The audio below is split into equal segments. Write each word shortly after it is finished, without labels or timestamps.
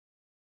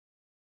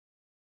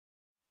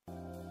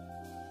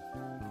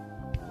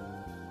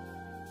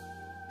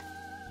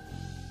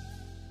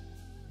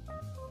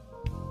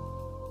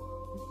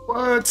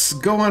What's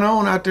going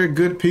on out there,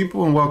 good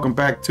people, and welcome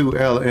back to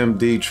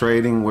LMD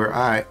Trading, where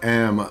I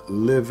am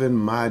living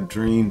my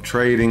dream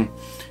trading.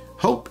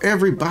 Hope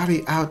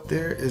everybody out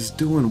there is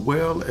doing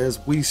well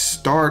as we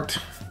start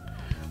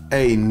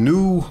a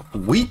new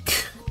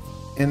week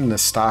in the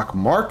stock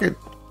market.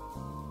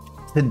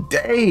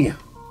 Today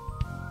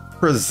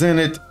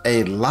presented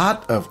a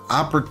lot of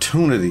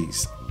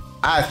opportunities.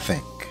 I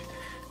think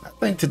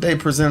today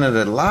presented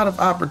a lot of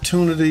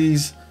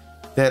opportunities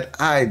that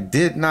I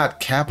did not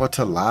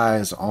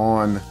capitalize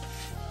on.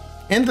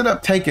 Ended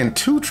up taking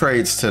two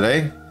trades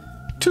today,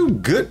 two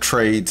good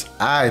trades.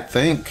 I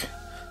think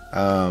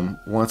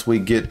once we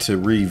get to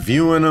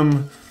reviewing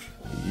them,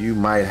 you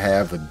might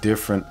have a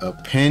different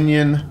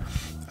opinion,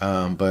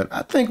 but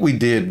I think we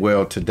did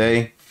well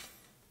today,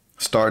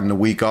 starting the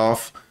week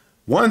off.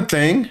 One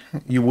thing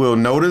you will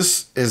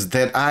notice is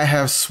that I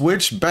have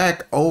switched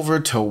back over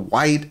to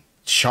white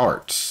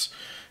charts.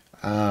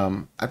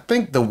 I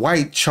think the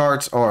white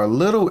charts are a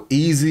little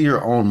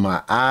easier on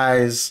my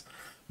eyes.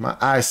 My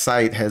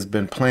eyesight has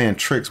been playing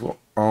tricks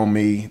on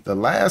me the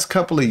last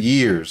couple of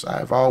years.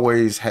 I've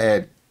always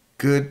had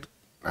good,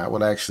 I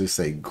would actually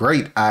say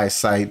great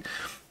eyesight,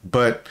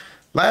 but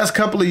last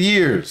couple of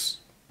years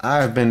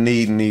I've been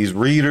needing these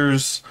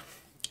readers,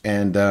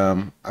 and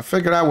I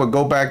figured I would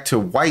go back to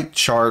white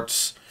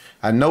charts.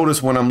 I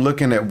notice when I'm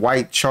looking at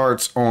white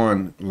charts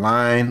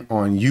online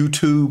on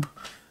YouTube,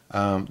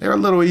 they're a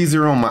little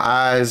easier on my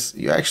eyes.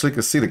 You actually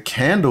can see the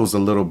candles a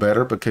little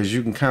better because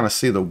you can kind of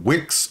see the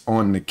wicks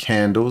on the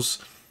candles.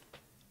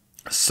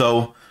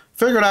 So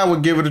figured I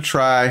would give it a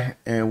try,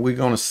 and we're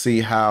going to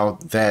see how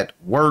that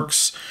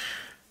works.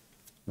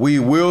 We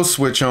will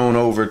switch on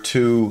over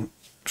to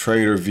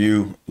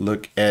TRADERVUE,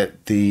 look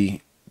at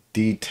the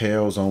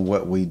details on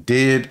what we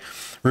did.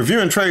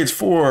 Reviewing trades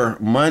for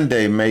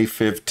Monday, May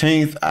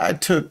 15th. I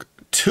took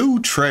two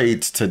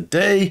trades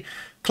today.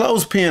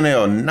 Closed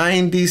P&L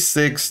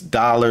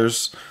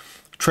 $96.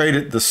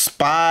 Traded the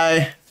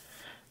SPY.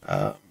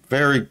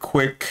 Very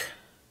quick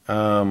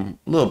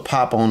little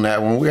pop on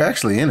that one. We're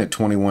actually in at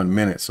 21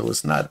 minutes, so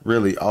it's not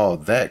really all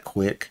that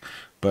quick.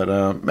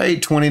 But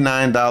made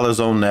 $29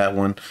 on that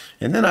one.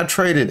 And then I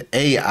traded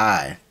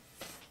AI.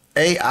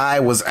 AI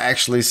was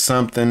actually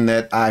something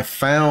that I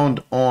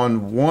found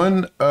on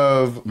one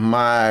of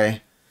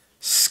my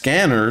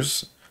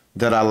scanners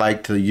that I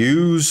like to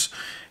use.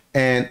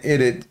 And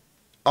it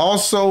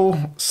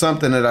also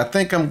something that I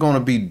think I'm going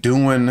to be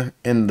doing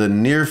in the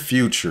near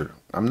future.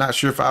 I'm not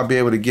sure if I'll be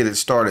able to get it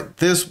started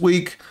this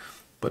week,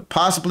 but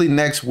possibly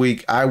next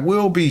week. I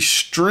will be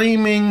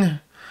streaming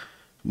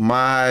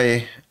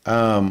my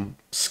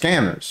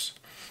scanners,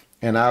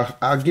 and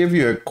I'll give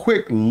you a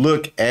quick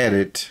look at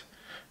it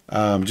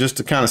just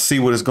to kind of see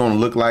what it's going to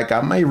look like.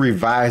 I may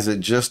revise it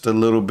just a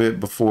little bit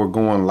before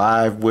going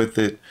live with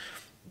it,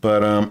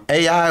 but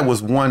AI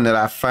was one that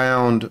I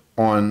found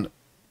on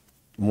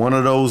one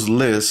of those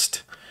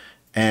lists,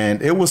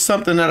 and it was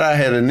something that I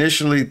had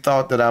initially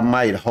thought that I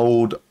might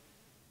hold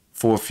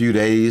for a few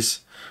days,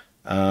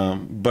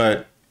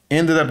 but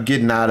ended up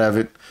getting out of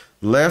it.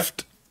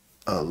 Left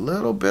a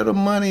little bit of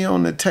money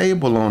on the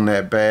table on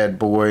that bad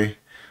boy,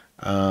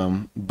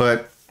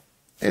 but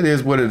it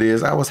is what it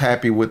is. I was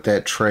happy with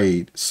that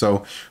trade.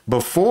 So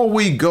before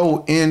we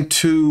go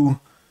into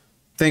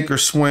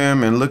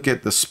Thinkorswim and look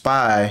at the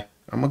SPY,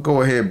 I'm gonna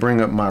go ahead and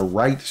bring up my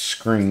right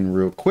screen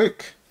real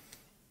quick.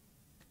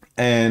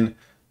 And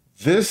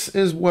this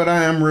is what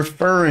I am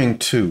referring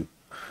to.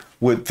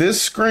 What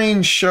this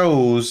screen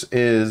shows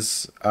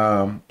is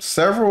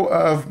several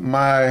of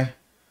my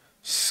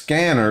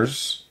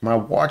scanners, my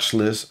watch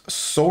list,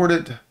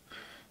 sorted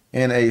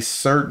in a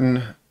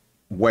certain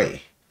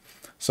way.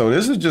 So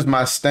this is just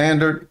my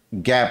standard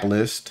gap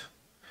list,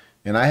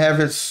 and I have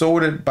it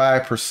sorted by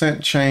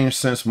percent change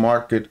since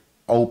market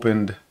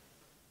opened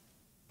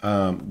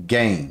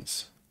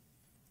gains.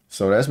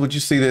 So that's what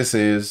you see this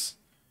is.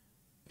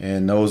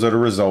 And those are the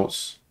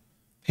results.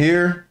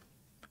 Here,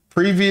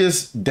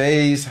 previous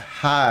day's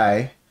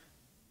high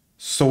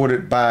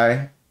sorted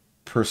by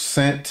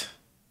percent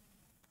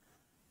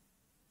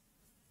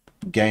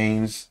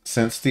gains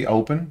since the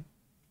open.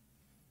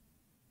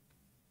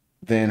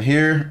 Then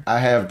here I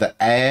have the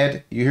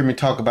add. You hear me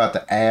talk about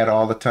the add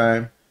all the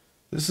time.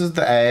 This is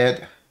the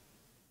add.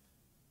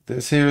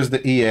 This here is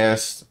the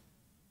ES.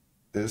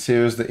 This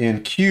here is the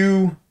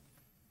NQ.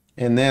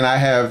 And then I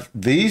have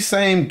the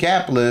same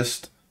gap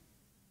list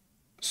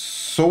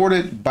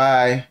sorted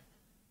by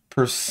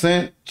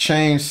percent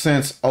change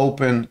since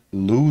open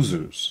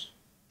losers.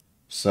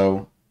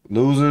 So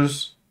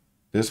losers,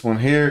 this one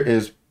here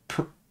is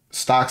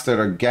stocks that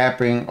are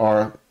gapping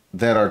or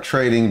that are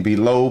trading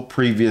below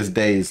previous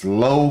day's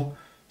low,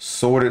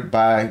 sorted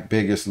by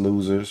biggest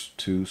losers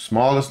to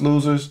smallest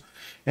losers.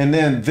 And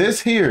then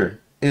this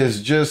here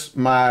is just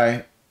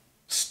my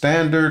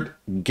standard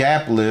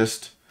gap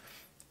list.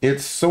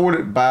 It's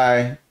sorted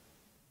by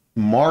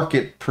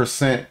market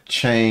percent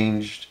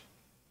changed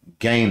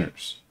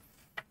gainers.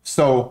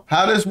 So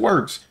how this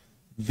works,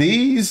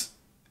 these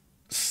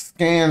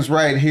scans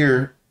right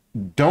here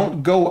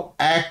don't go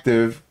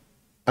active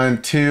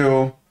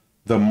until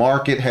the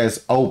market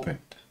has opened.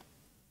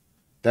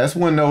 That's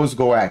when those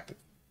go active.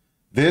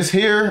 This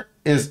here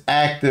is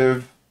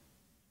active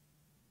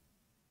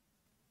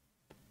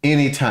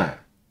anytime.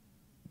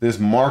 This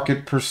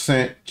market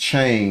percent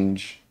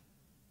change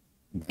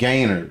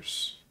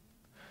gainers.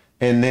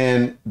 And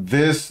then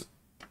this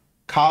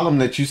column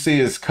that you see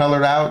is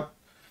colored out,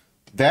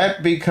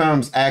 that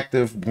becomes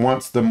active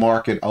once the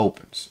market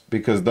opens,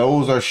 because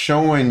those are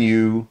showing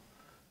you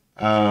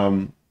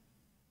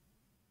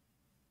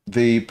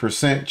the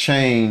percent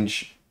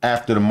change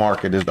after the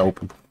market is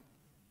open.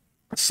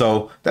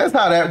 So that's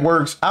how that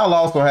works. I'll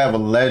also have a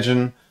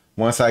legend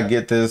once I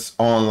get this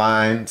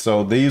online.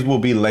 So these will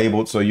be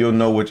labeled so you'll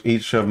know which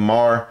each of them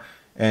are.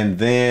 And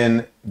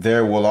then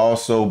there will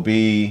also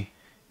be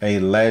a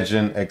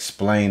legend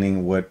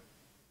explaining what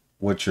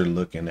you're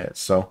looking at.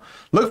 So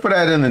look for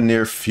that in the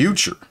near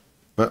future.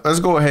 But let's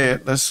go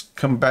ahead. Let's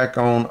come back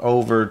on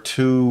over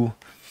to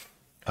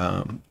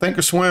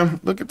Thinkorswim.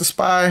 Look at the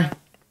SPY.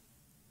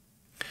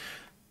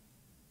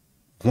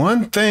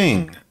 One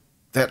thing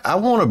that I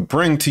want to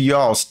bring to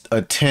y'all's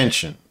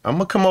attention. I'm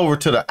going to come over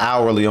to the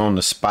hourly on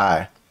the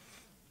SPY.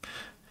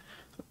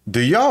 Do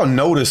y'all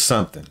notice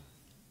something?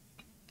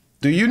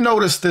 Do you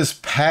notice this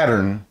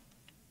pattern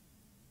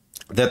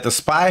that the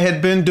SPY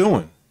had been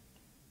doing?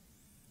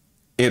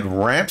 It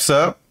ramps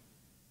up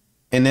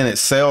and then it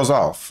sells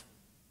off.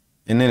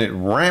 And then it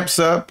ramps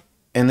up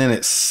and then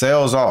it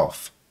sells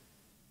off.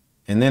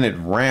 And then it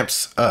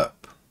ramps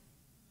up.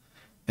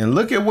 And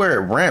look at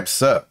where it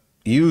ramps up,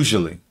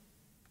 usually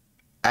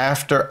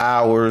after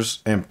hours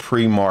and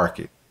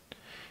pre-market.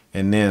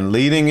 And then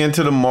leading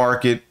into the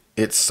market,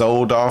 it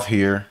sold off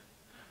here,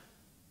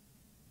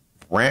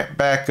 ramp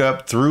back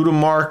up through the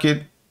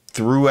market,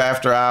 through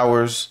after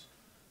hours,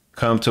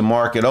 come to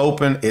market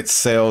open, it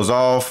sells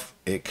off,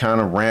 it kind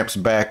of ramps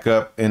back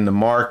up in the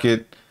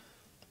market,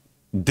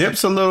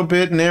 dips a little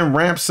bit and then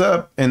ramps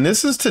up. And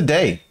this is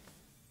today.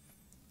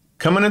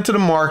 Coming into the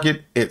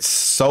market, it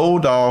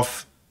sold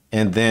off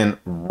and then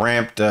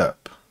ramped up.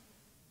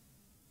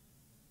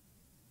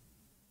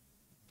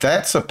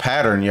 That's a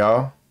pattern,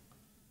 y'all.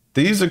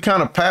 These are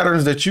kind of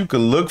patterns that you could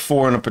look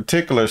for in a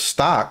particular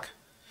stock.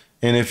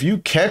 And if you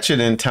catch it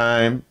in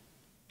time,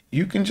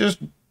 you can just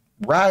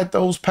ride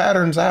those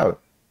patterns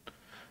out.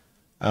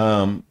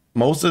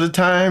 Most of the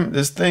time,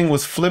 this thing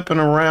was flipping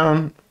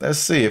around. Let's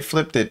see, it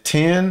flipped at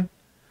 10.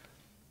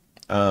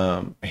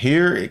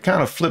 Here, it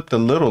kind of flipped a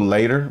little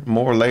later,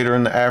 more later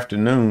in the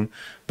afternoon.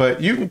 But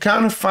you can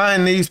kind of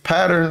find these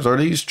patterns or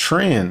these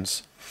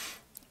trends.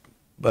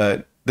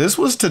 But this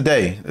was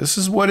today. This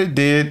is what it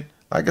did.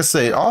 Like I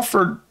say, it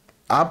offered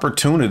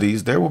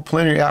opportunities. There were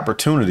plenty of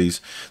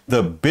opportunities.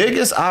 The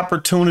biggest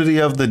opportunity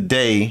of the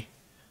day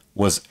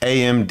was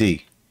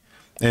AMD.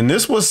 And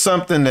this was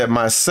something that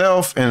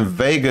myself and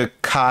Vega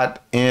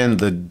caught in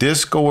the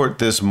Discord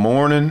this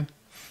morning.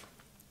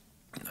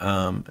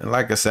 And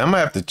like I said, I'm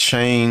gonna have to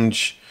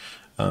change,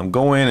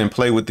 go in and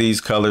play with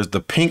these colors. The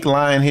pink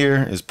line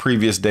here is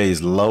previous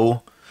day's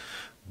low,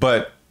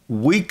 but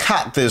we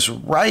caught this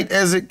right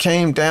as it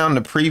came down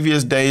to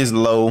previous day's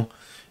low.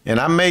 And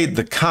I made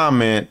the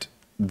comment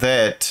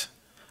that,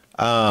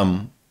 and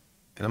I'm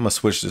gonna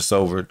switch this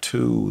over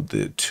to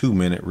the 2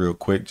 minute real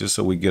quick, just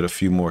so we get a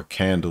few more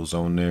candles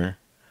on there.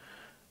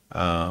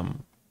 I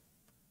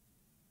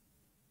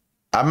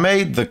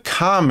made the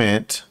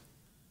comment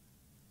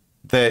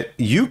that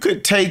you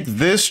could take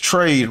this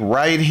trade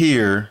right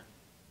here,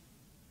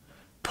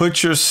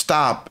 put your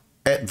stop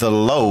at the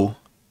low.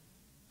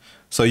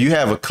 So you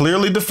have a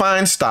clearly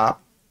defined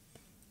stop.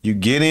 You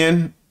get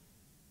in,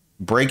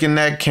 breaking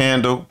that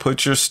candle,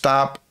 put your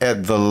stop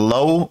at the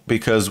low,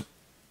 because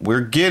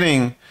we're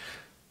getting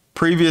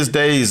previous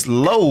day's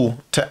low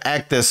to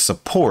act as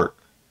support.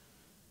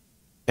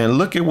 And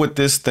look at what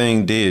this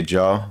thing did,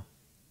 y'all.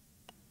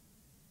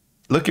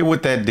 Look at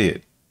what that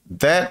did.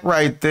 That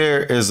right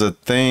there is a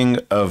thing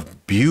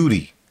of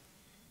beauty.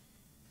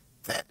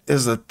 That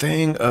is a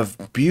thing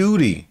of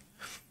beauty.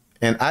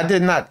 And I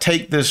did not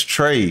take this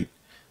trade.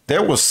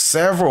 There were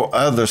several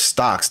other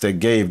stocks that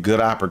gave good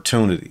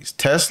opportunities.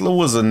 Tesla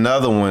was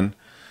another one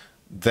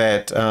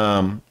that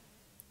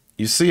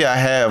you see I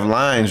have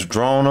lines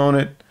drawn on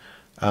it.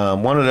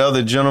 One of the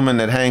other gentlemen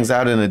that hangs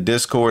out in the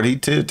Discord, he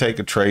did take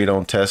a trade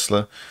on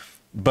Tesla.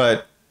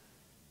 But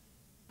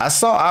I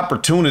saw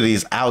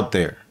opportunities out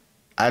there.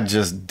 I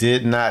just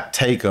did not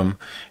take them.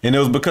 And it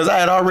was because I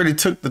had already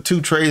took the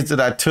 2 trades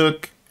that I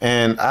took,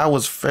 and I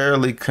was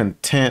fairly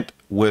content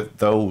with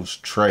those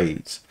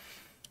trades.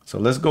 So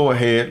let's go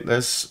ahead.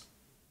 Let's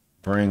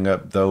bring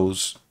up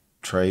those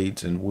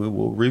trades and we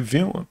will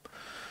review them.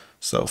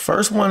 So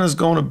first one is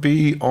going to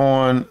be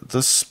on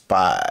the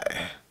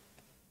SPY.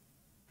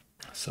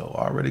 So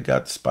I already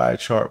got the SPY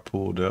chart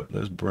pulled up.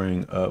 Let's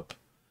bring up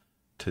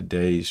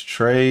today's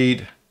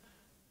trade.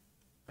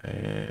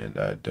 And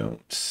I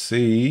don't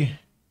see.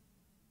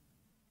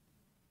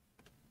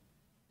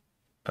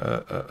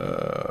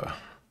 There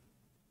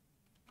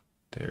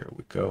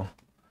we go.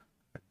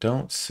 I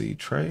don't see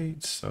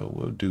trades, so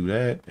we'll do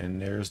that.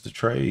 And there's the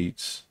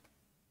trades.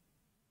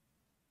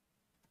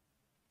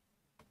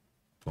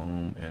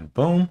 Boom and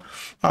boom.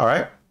 All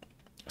right.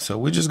 So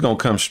we're just going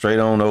to come straight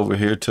on over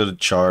here to the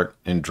chart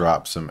and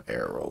drop some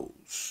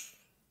arrows.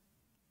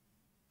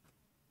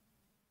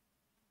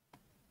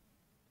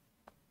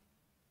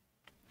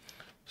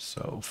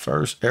 So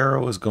first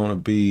arrow is going to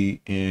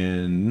be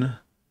in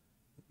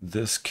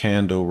this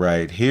candle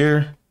right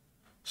here.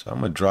 So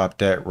I'm going to drop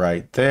that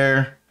right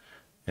there.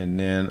 And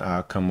then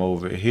I'll come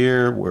over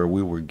here where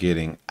we were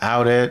getting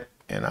out at,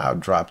 and I'll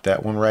drop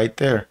that one right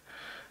there.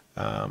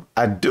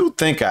 I do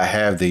think I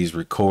have these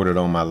recorded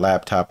on my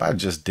laptop. I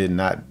just did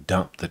not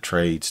dump the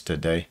trades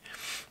today.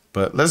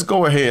 But let's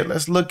go ahead.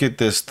 Let's look at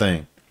this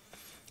thing.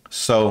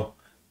 So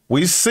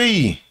we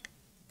see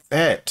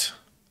that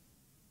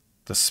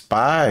the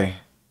SPY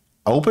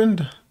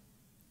opened,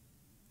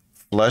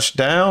 flushed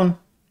down.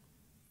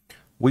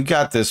 We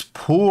got this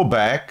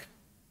pullback.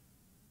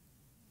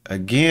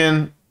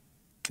 Again,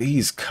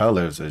 these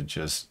colors are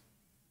just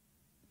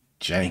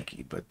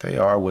janky, but they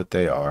are what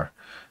they are.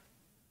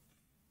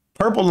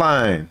 Purple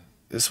line,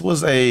 this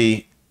was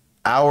a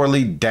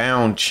hourly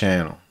down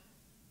channel.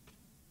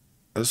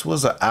 This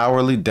was an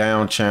hourly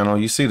down channel.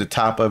 You see the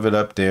top of it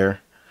up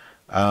there.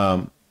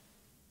 Blue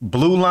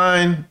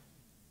line,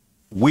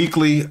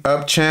 weekly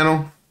up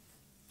channel.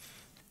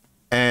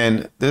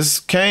 And this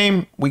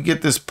came, we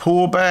get this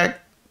pullback.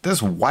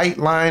 This white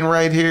line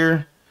right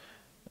here,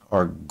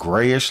 or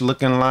grayish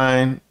looking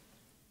line,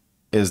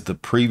 is the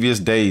previous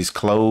day's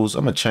close.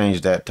 I'm going to change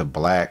that to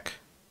black.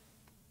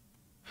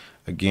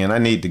 Again, I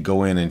need to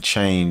go in and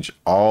change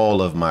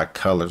all of my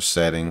color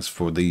settings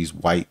for these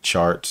white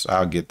charts.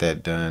 I'll get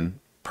that done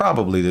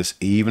probably this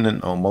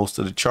evening on most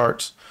of the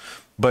charts.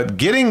 But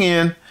getting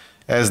in,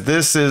 as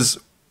this is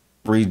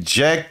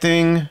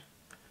rejecting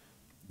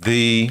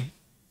the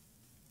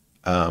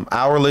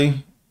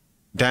hourly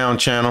down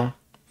channel,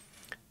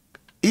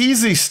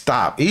 easy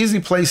stop,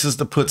 easy places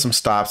to put some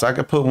stops. I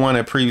could put one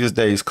at previous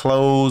day's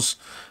close.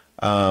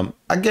 I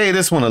gave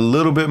this one a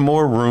little bit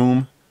more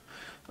room,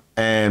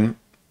 and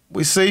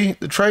we see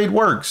the trade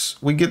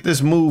works. We get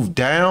this move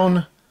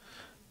down,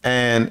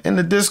 and in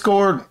the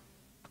Discord,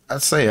 I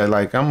say,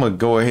 like, I'm going to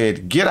go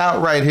ahead, get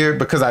out right here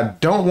because I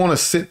don't want to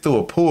sit through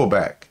a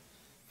pullback.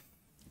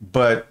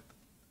 But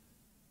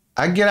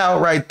I get out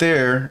right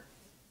there.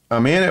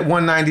 I'm in at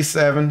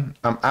 197.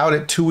 I'm out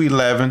at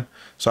 211.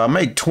 So I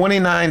make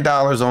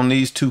 $29 on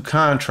these two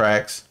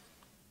contracts.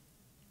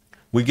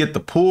 We get the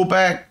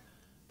pullback.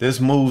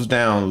 This moves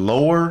down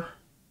lower.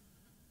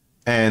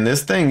 And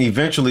this thing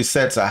eventually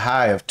sets a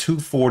high of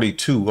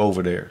 242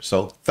 over there.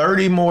 So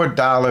 $30 more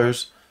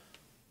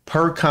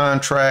per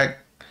contract.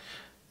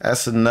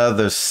 That's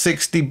another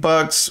 60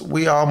 bucks.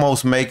 We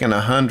almost making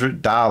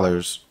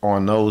 $100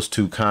 on those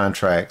two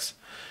contracts.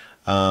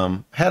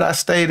 Had I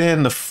stayed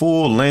in the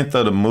full length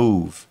of the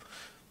move,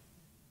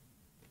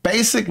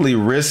 basically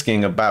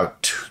risking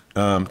about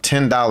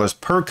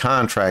 $10 per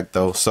contract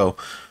though. So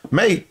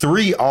made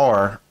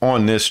 3R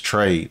on this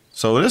trade.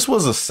 So this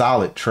was a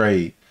solid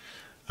trade.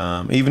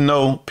 Even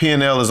though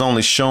P&L is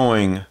only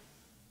showing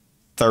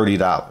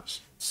 $30,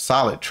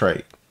 solid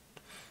trade.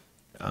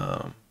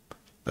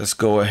 Let's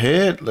go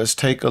ahead. Let's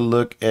take a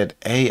look at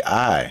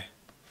AI.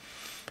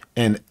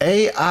 And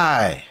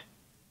AI,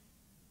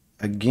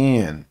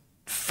 again,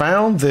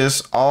 found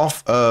this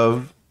off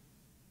of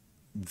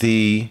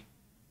the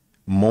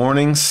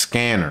morning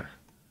scanner.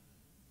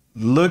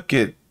 Look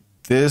at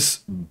this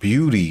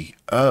beauty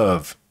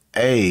of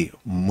a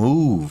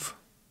move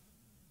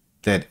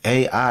that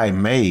AI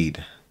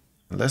made.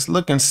 Let's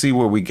look and see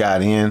where we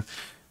got in.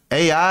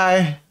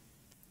 AI,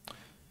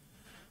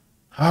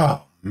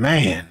 oh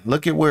man,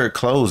 look at where it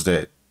closed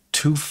at,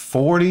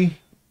 240.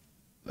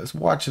 Let's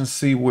watch and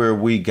see where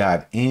we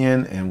got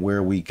in and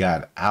where we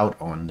got out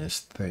on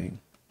this thing.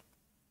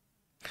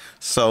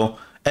 So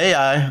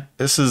AI,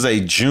 this is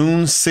a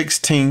June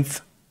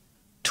 16th,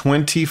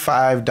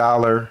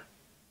 $25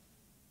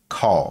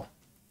 call.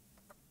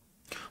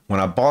 When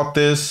I bought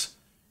this,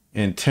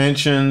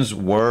 intentions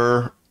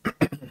were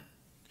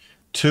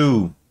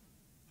to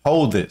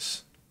hold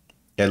this,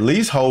 at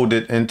least hold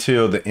it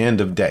until the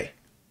end of day.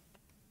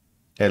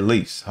 At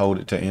least hold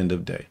it to end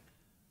of day.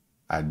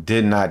 I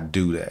did not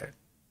do that.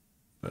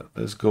 But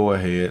let's go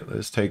ahead.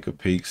 Let's take a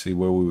peek, see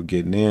where we were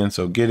getting in.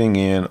 So getting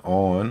in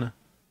on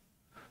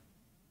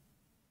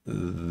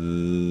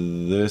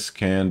this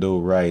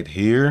candle right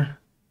here.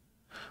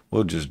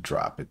 We'll just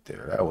drop it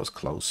there. That was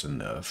close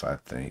enough, I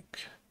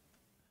think.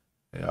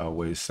 They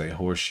always say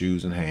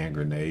horseshoes and hand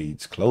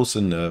grenades. Close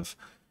enough.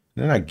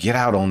 And then I get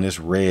out on this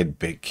red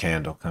big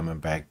candle coming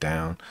back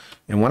down.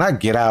 And when I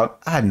get out,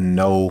 I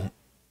know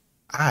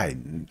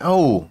I'm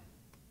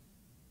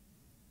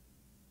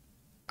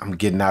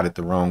getting out at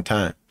the wrong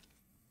time.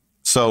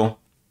 So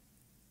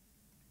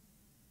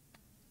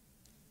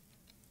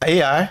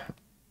AI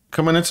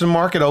coming into the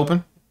market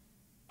open,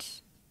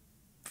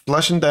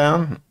 flushing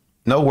down,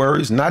 no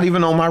worries, not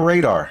even on my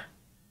radar.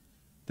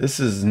 This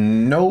is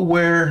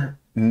nowhere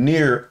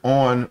near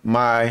on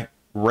my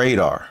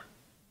radar.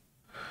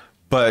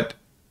 But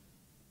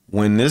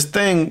when this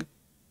thing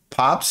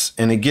pops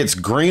and it gets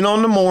green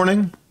on the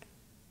morning,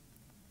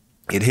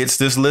 it hits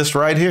this list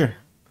right here.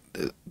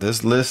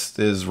 This list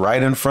is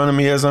right in front of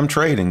me as I'm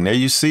trading. There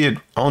you see it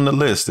on the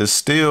list. There's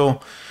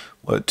still,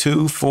 what,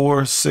 2,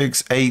 4,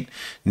 6, 8,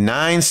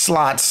 9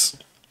 slots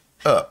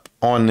up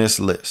on this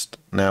list.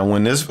 Now,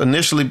 when this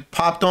initially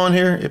popped on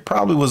here, it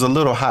probably was a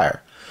little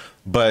higher,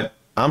 but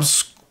I'm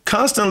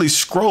constantly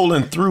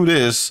scrolling through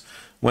this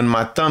when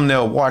my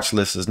thumbnail watch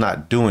list is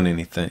not doing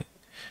anything.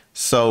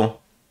 So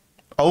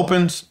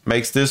opens,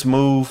 makes this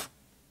move,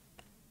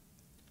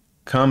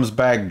 comes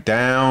back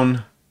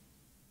down,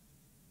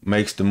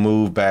 makes the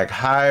move back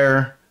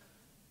higher,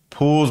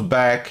 pulls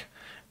back,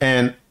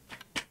 and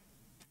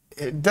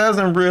it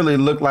doesn't really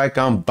look like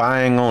I'm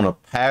buying on a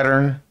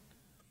pattern,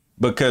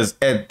 because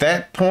at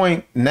that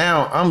point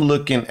now I'm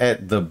looking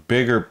at the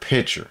bigger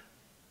picture.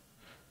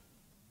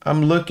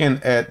 I'm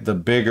looking at the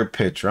bigger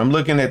picture. I'm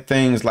looking at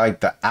things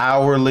like the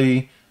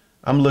hourly.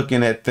 I'm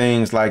looking at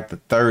things like the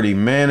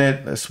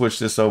 30-minute. Let's switch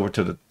this over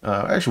to the,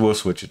 actually we'll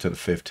switch it to the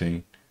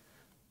 15.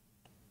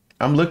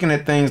 I'm looking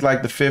at things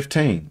like the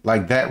 15,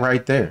 like that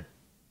right there.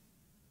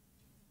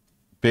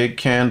 Big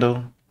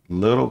candle,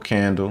 little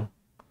candle,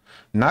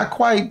 not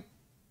quite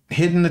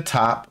hitting the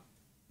top,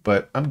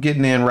 but I'm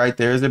getting in right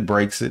there as it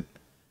breaks it.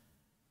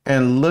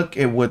 And look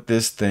at what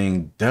this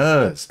thing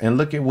does, and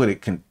look at what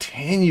it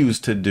continues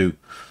to do.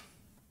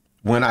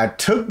 When I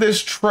took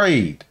this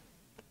trade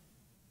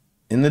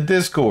in the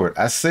Discord,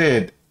 I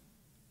said,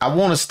 I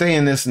want to stay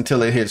in this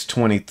until it hits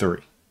 23.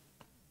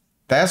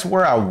 That's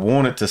where I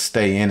wanted to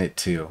stay in it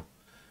till.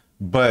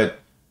 But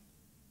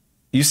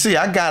you see,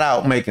 I got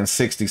out making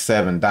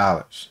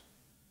 $67.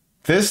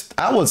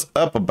 I was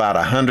up about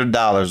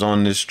 $100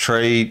 on this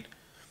trade.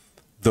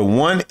 The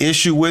one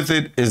issue with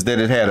it is that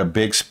it had a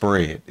big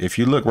spread. If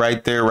you look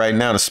right there right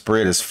now, the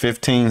spread is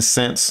 15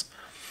 cents.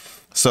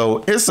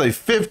 So it's a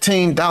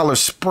 $15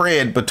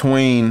 spread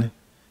between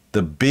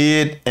the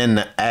bid and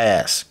the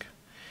ask.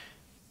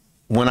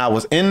 When I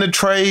was in the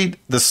trade,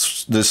 the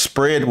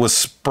spread was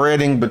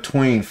spreading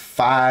between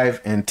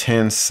 5 and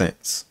 10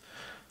 cents.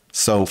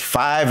 So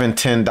 $5 and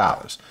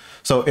 $10.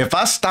 So if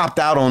I stopped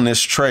out on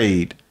this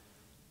trade,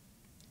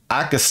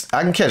 I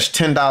can catch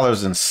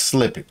 $10 in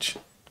slippage.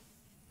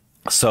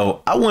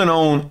 So I went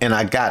on and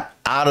I got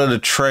out of the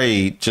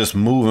trade, just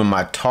moving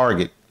my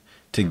target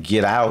to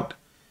get out.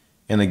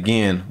 And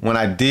again, when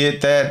I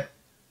did that,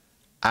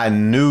 I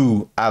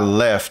knew I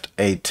left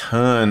a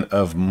ton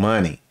of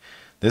money.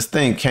 This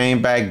thing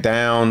came back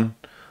down.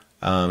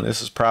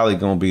 This is probably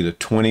going to be the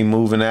 20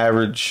 moving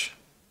average.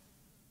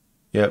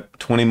 Yep,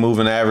 20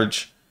 moving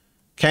average.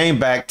 Came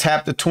back,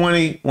 tapped the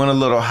 20, went a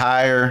little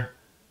higher,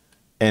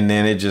 and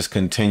then it just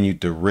continued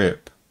to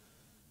rip.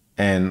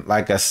 And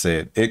like I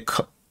said,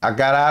 I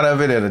got out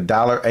of it at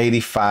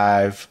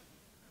 $1.85.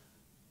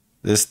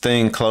 This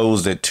thing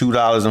closed at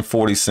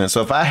 $2.40.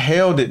 So if I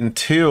held it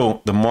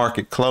until the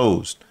market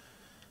closed,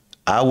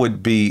 I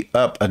would be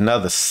up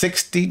another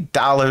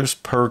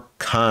 $60 per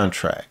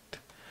contract.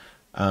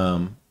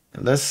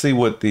 Let's see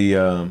what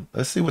the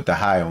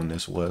high on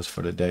this was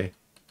for the day.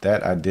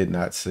 That I did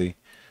not see.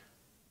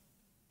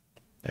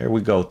 There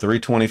we go,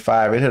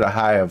 325. It hit a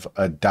high of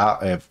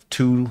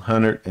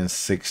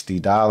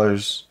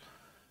 $260.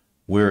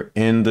 We're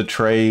in the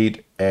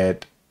trade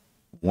at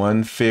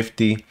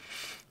 150.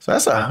 So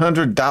that's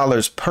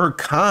 $100 per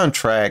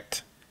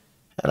contract.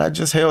 And I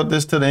just held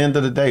this to the end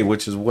of the day,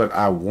 which is what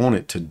I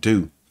wanted to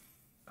do.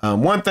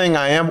 One thing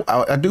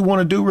I do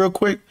want to do real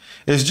quick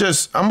is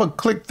I'm going to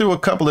click through a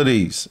couple of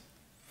these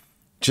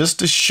just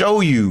to show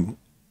you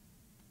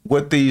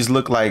what these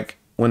look like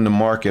when the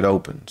market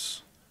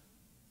opens.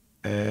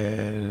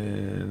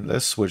 And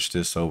let's switch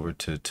this over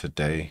to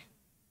today.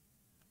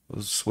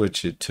 We'll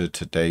switch it to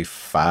today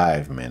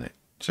 5-minute,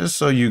 just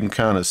so you can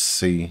kind of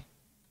see.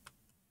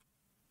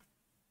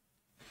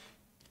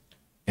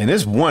 And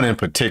there's one in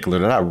particular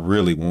that I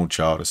really want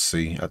y'all to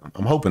see.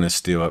 I'm hoping it's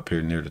still up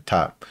here near the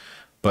top,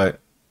 but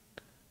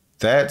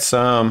that's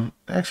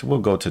actually we'll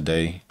go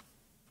today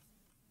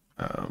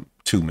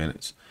 2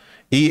 minutes.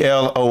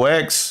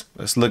 ELOX,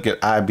 let's look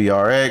at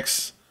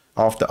IBRX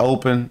off the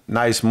open,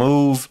 nice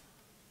move.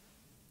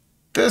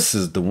 This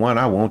is the one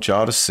I want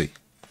y'all to see.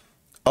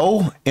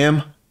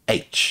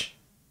 OMH.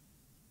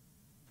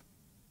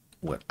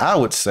 What I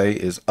would say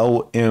is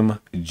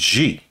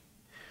OMG.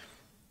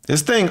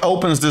 This thing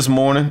opens this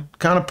morning,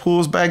 kind of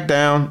pulls back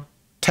down,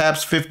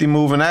 taps 50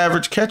 moving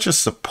average, catches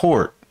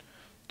support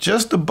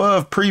just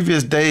above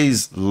previous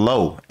day's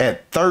low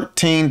at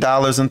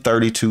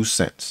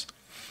 $13.32.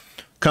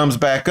 Comes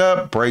back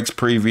up, breaks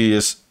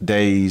previous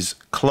day's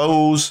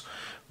close,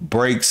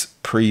 breaks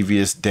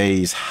previous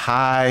day's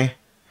high,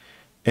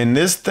 and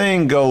this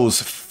thing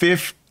goes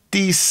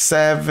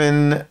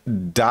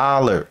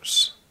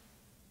 $57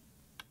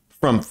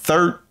 from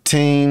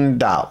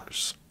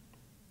 $13.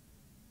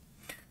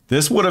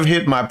 This would have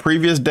hit my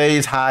previous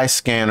day's high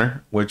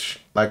scanner, which,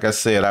 like I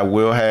said, I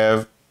will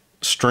have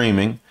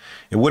streaming.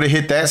 It would have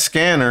hit that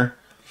scanner,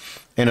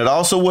 and it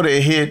also would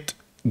have hit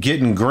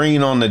getting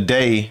green on the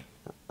day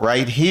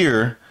right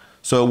here.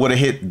 So it would have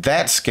hit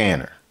that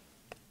scanner.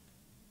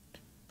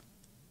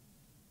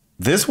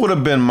 This would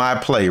have been my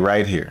play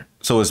right here.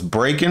 So it's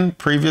breaking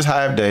previous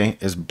high of day.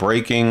 It's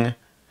breaking,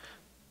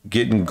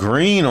 getting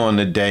green on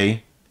the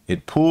day.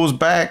 It pulls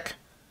back.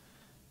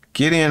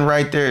 Get in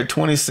right there at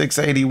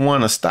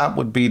 26.81. A stop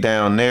would be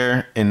down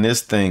there. And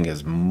this thing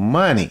is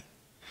money.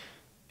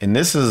 And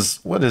this is,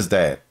 what is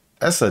that?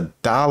 That's a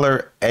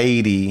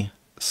 $1.80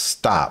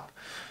 stop.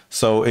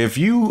 So if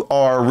you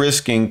are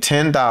risking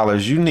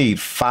 $10, you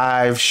need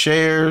 5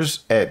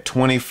 shares at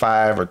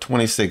 $25 or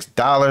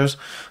 $26.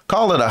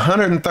 Call it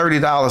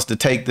 $130 to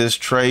take this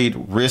trade,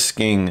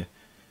 risking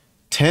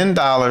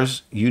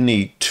 $10. You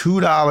need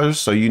 $2.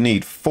 So you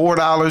need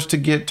 $4 to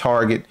get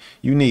target.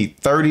 You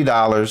need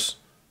 $30.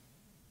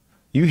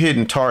 You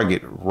hitting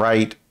target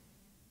right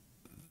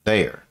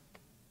there.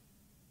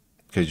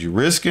 Because you're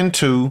risking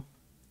 2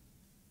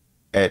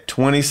 at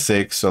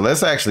 26. So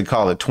let's actually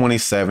call it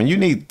 27. You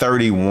need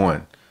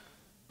 31.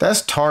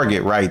 That's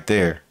target right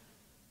there.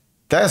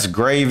 That's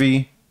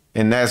gravy,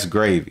 and that's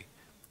gravy.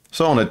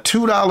 So on a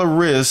 $2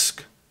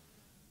 risk,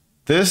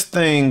 this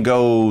thing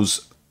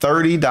goes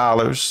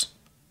 $30.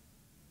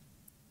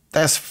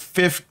 That's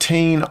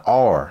 15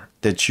 R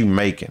that you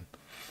making.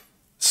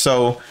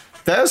 So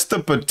that's the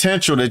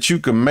potential that you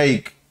can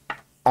make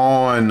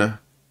on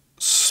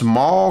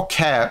small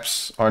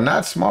caps, or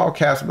not small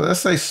caps, but let's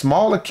say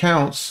small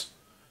accounts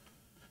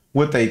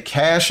with a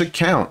cash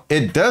account.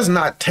 It does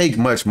not take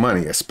much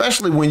money,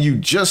 especially when you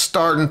just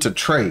starting to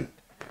trade.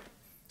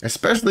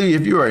 Especially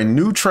if you are a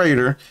new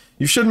trader,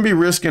 you shouldn't be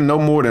risking no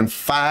more than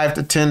 $5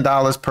 to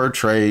 $10 per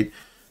trade.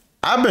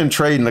 I've been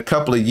trading a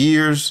couple of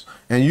years,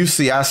 and you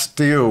see I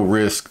still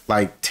risk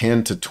like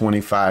 $10 to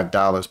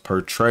 $25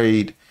 per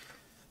trade.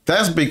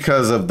 That's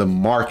because of the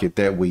market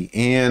that we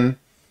in,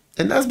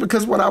 and that's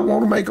because what I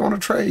want to make on a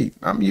trade.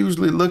 I'm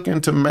usually looking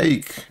to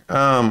make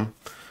 $100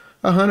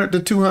 to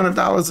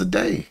 $200 a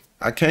day.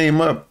 I came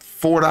up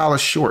 $4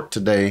 short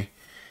today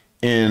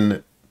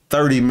in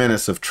 30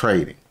 minutes of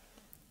trading.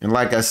 And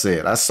like I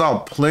said, I saw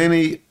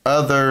plenty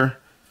other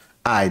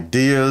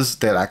ideas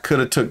that I could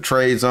have took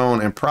trades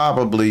on and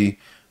probably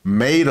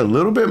made a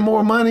little bit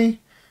more money,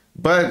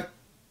 but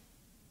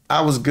I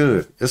was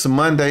good. It's a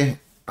Monday.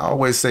 I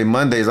always say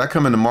Mondays, I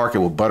come in the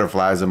market with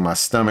butterflies in my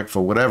stomach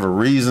for whatever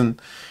reason.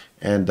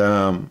 And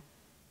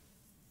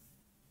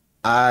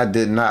I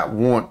did not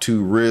want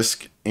to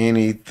risk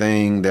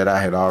anything that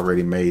I had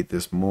already made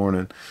this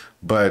morning,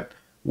 but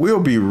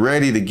we'll be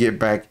ready to get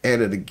back at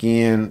it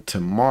again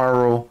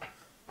tomorrow.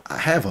 I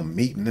have a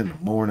meeting in the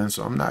morning,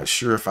 so I'm not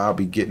sure if I'll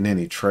be getting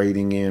any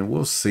trading in.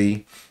 We'll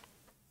see.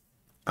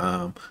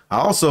 I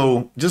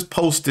also just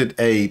posted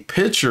a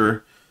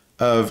picture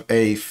of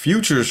a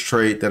futures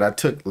trade that I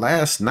took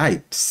last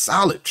night.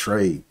 Solid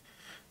trade.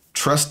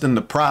 Trusting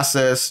the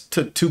process.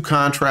 Took 2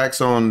 contracts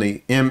on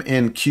the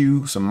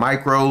MNQ, some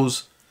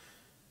micros.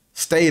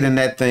 Stayed in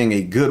that thing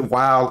a good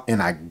while,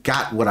 and I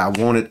got what I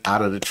wanted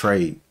out of the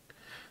trade.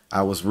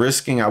 I was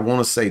risking, I want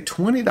to say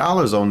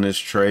 $20 on this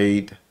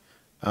trade,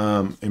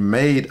 and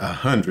made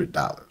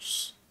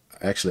 $100.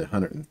 Actually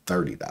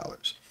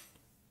 $130.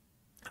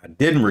 I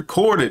didn't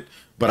record it,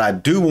 but I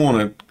do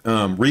want to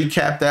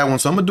recap that one.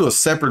 So I'm going to do a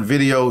separate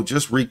video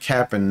just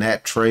recapping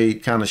that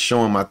trade, kind of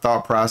showing my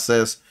thought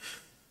process,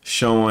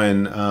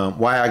 showing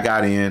why I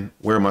got in,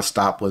 where my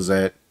stop was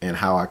at, and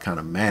how I kind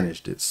of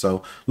managed it.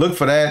 So look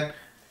for that.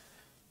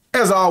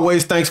 As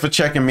always, thanks for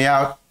checking me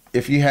out.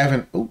 If you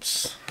haven't,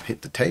 oops,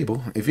 hit the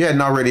table. If you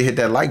hadn't already hit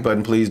that like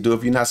button, please do.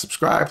 If you're not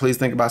subscribed, please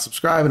think about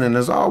subscribing. And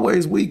as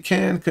always, we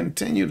can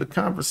continue the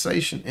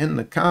conversation in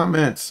the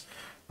comments.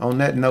 On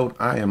that note,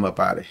 I am up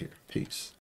out of here. Peace.